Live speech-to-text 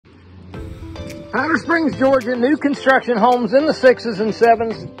Powder Springs, Georgia, new construction homes in the 6s and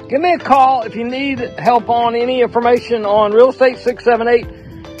 7s. Give me a call if you need help on any information on real estate,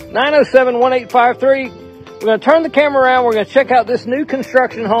 678-907-1853. We're going to turn the camera around. We're going to check out this new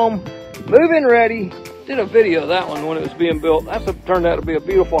construction home, move-in ready. Did a video of that one when it was being built. Turned out to be a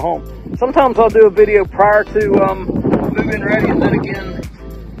beautiful home. Sometimes I'll do a video prior to move-in ready and then again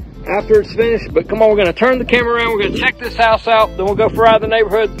after it's finished. But come on, we're going to turn the camera around. We're going to check this house out. Then we'll go for a ride in the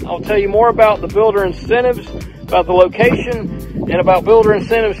neighborhood. I'll tell you more about the builder incentives, about the location, and about builder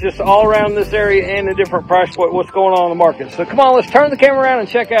incentives just all around this area and a different price point, what's going on in the market. So come on, let's turn the camera around and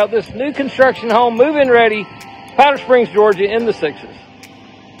check out this new construction home, move-in ready, Powder Springs, Georgia, in the 6s.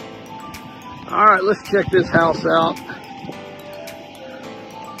 All right, let's check this house out.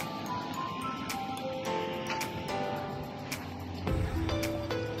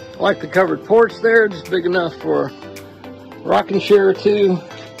 I like the covered porch there, just big enough for a rocking chair or two.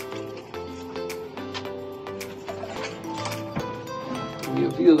 Give you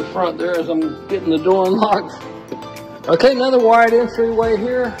a view of the front there as I'm getting the door unlocked. Okay, another wide entryway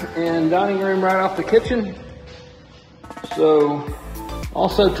here and dining room right off the kitchen. So,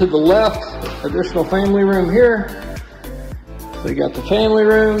 also to the left, additional family room here. So you got the family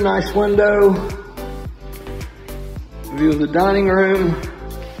room, nice window. View of the dining room,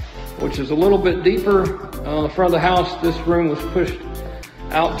 which is a little bit deeper on the front of the house. This room was pushed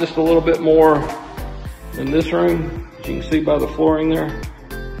out just a little bit more than this room, as you can see by the flooring there.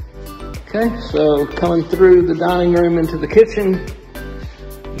 Okay, so coming through the dining room into the kitchen,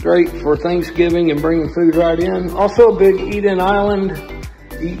 great for Thanksgiving and bringing food right in. Also a big eat-in island,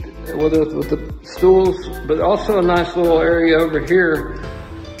 eat with the stools, but also a nice little area over here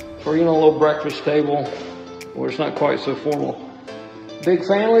for, you know, a little breakfast table where it's not quite so formal. Big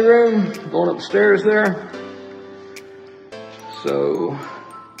family room going upstairs there. So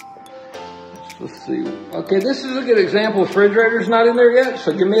let's see. Okay, this is a good example. Refrigerator's not in there yet,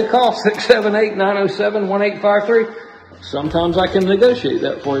 so give me a call, 678-907-1853. Sometimes I can negotiate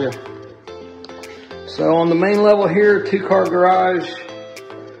that for you. So on the main level here, 2-car garage,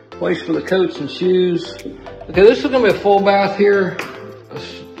 place for the coats and shoes. Okay, this is gonna be a full bath here,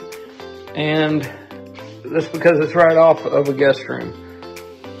 and that's because it's right off of a guest room.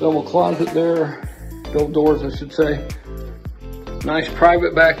 Double closet there, double doors I should say. Nice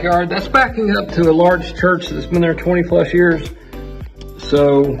private backyard. That's backing up to a large church that's been there 20 plus years.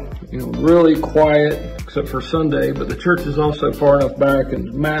 So, you know, really quiet except for Sunday, but the church is also far enough back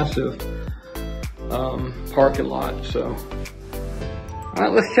and massive parking lot. So, all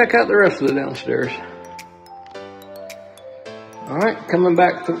right, let's check out the rest of the downstairs. All right, coming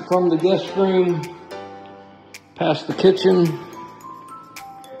back from the guest room, past the kitchen,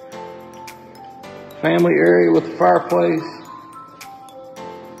 family area with the fireplace.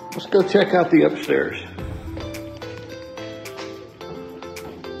 Let's go check out the upstairs.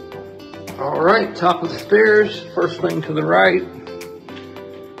 All right, top of the stairs, first thing to the right,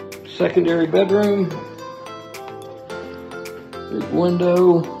 secondary bedroom, big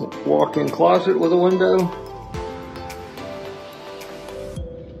window, walk-in closet with a window.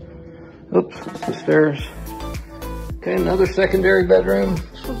 Oops, that's the stairs. Okay, another secondary bedroom.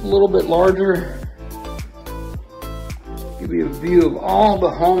 This one's a little bit larger. Give you a view of all the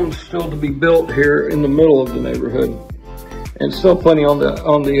homes still to be built here in the middle of the neighborhood, and still plenty on the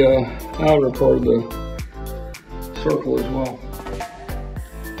outer part of the circle as well.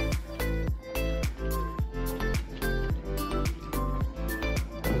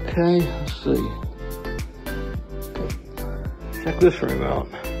 Okay, let's see. Check this room out.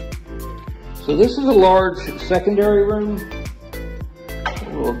 So this is a large secondary room. A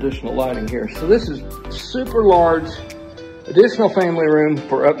little additional lighting here. So this is super large. Additional family room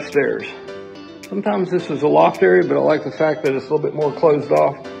for upstairs. Sometimes this is a loft area, but I like the fact that it's a little bit more closed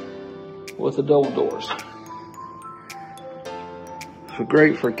off with the double doors. So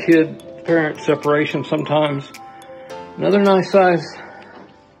great for kid-parent separation sometimes. Another nice size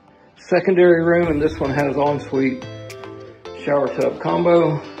secondary room, and this one has ensuite shower tub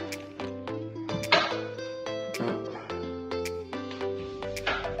combo.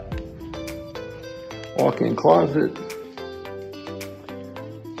 Walk-in closet.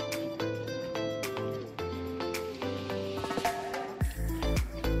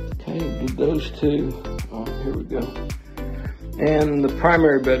 Did those two. Oh, here we go. And the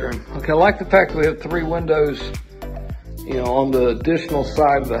primary bedroom. Okay, I like the fact that we have 3 windows, you know, on the additional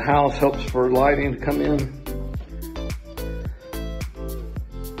side of the house. Helps for lighting to come in.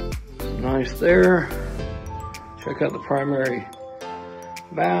 Nice there. Check out the primary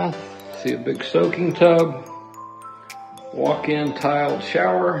bath. See a big soaking tub. Walk-in tiled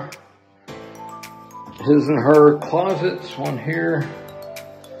shower. his and her closets, one here,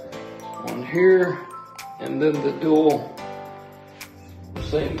 and then the dual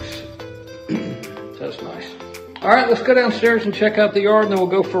sinks. That's nice. All right, let's go downstairs and check out the yard, and then we'll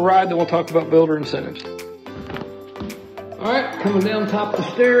go for a ride, then we'll talk about builder incentives. All right, coming down top of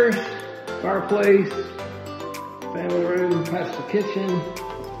the stairs, fireplace, family room, past the kitchen.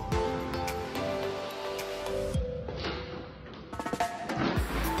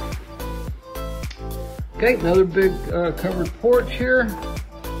 Okay, another big covered porch here,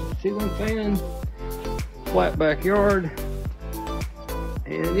 ceiling fan, flat backyard.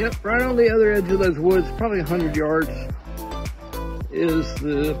 And yep, right on the other edge of those woods, probably 100 yards, is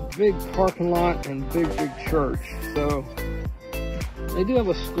the big parking lot and big church. So they do have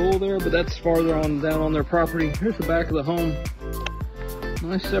a school there, but that's farther on down on their property. Here's the back of the home.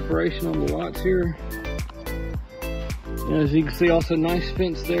 Nice separation on the lots here. And as you can see, also nice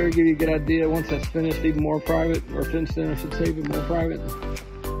fence there, give you a good idea. Once that's finished, even more private, or fenced in, I should say, even more private.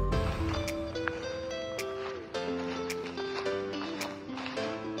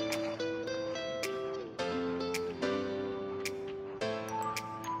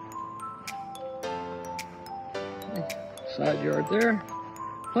 Side yard there.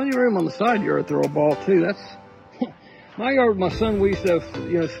 Plenty of room on the side yard to throw a ball too. That's my yard with my son. We used to,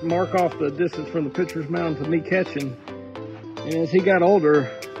 mark off the distance from the pitcher's mound to me catching. And as he got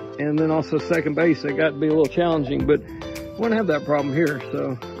older, and then also second base, it got to be a little challenging, but we wouldn't have that problem here.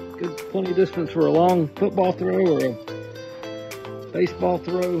 So good, plenty of distance for a long football throw or a baseball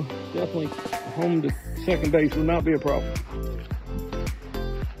throw. Definitely home to second base would not be a problem.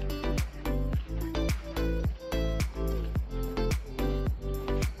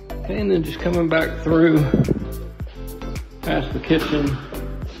 Okay, and then just coming back through past the kitchen.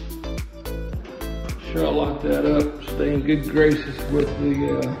 Sure, I'll lock that up. Stay in good graces with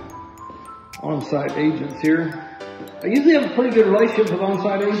the on-site agents here. I usually have a pretty good relationship with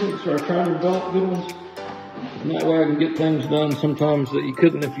on-site agents, or I try to develop good ones. And that way I can get things done sometimes that you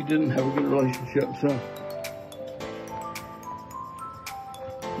couldn't if you didn't have a good relationship. So,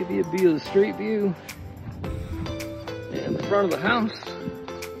 give you a view of the street view and the front of the house.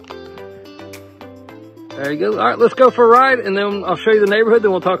 There you go. All right, let's go for a ride, and then I'll show you the neighborhood,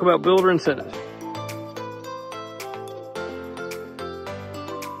 then we'll talk about builder incentives.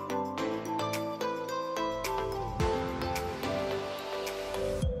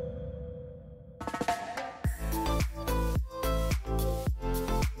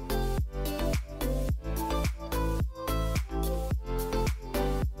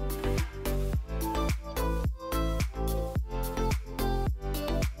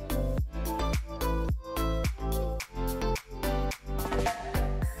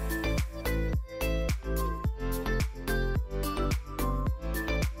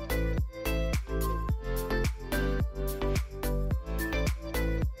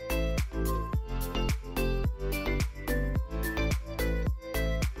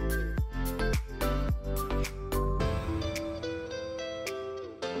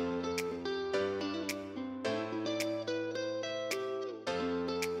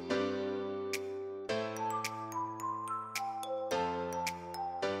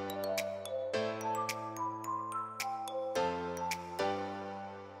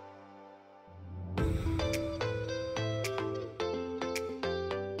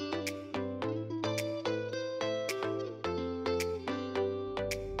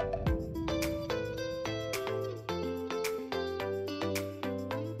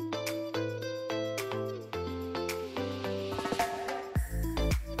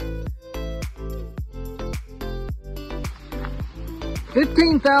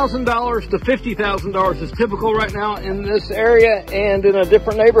 $15,000 to $50,000 is typical right now in this area and in a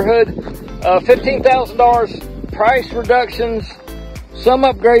different neighborhood. $15,000 price reductions. Some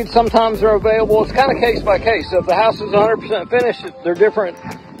upgrades sometimes are available. It's kind of case by case. So if the house is 100% finished, there are different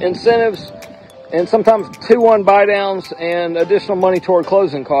incentives and sometimes 2-1 buy downs and additional money toward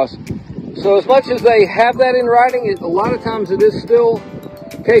closing costs. So as much as they have that in writing, a lot of times it is still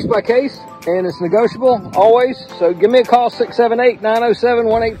case by case. And it's negotiable always. So give me a call,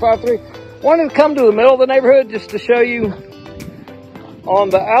 678-907-1853. Wanted to come to the middle of the neighborhood just to show you on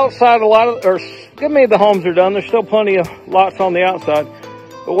the outside give me the homes are done. There's still plenty of lots on the outside.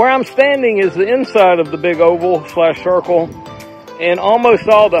 But where I'm standing is the inside of the big oval / circle. And almost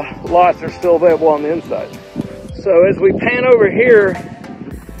all the lots are still available on the inside. So as we pan over here,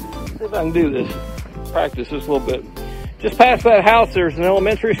 see if I can do this, practice this a little bit. Just past that house, there's an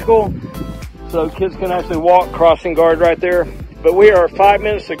elementary school. So kids can actually walk, crossing guard right there. But we are 5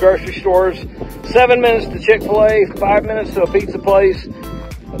 minutes to grocery stores, 7 minutes to Chick-fil-A, 5 minutes to a pizza place,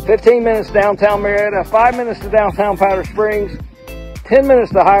 15 minutes downtown Marietta, 5 minutes to downtown Powder Springs, 10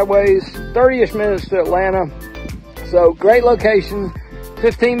 minutes to highways, 30-ish minutes to Atlanta. So great location.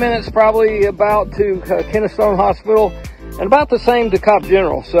 15 minutes probably about to Kennestone Hospital, and about the same to Cobb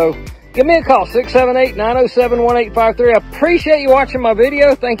General. So give me a call, 678-907-1853. I appreciate you watching my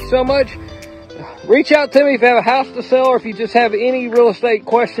video. Thank you so much. Reach out to me if you have a house to sell, or if you just have any real estate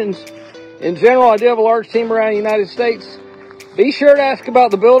questions in general. I do have a large team around the United States. Be sure to ask about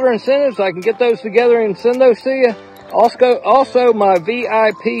the builder incentives. I can get those together and send those to you. Also my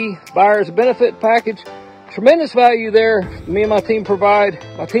VIP buyer's benefit package. Tremendous value there. Me and my team and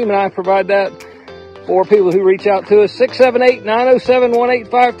I provide that for people who reach out to us.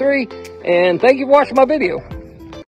 678-907-1853. And thank you for watching my video.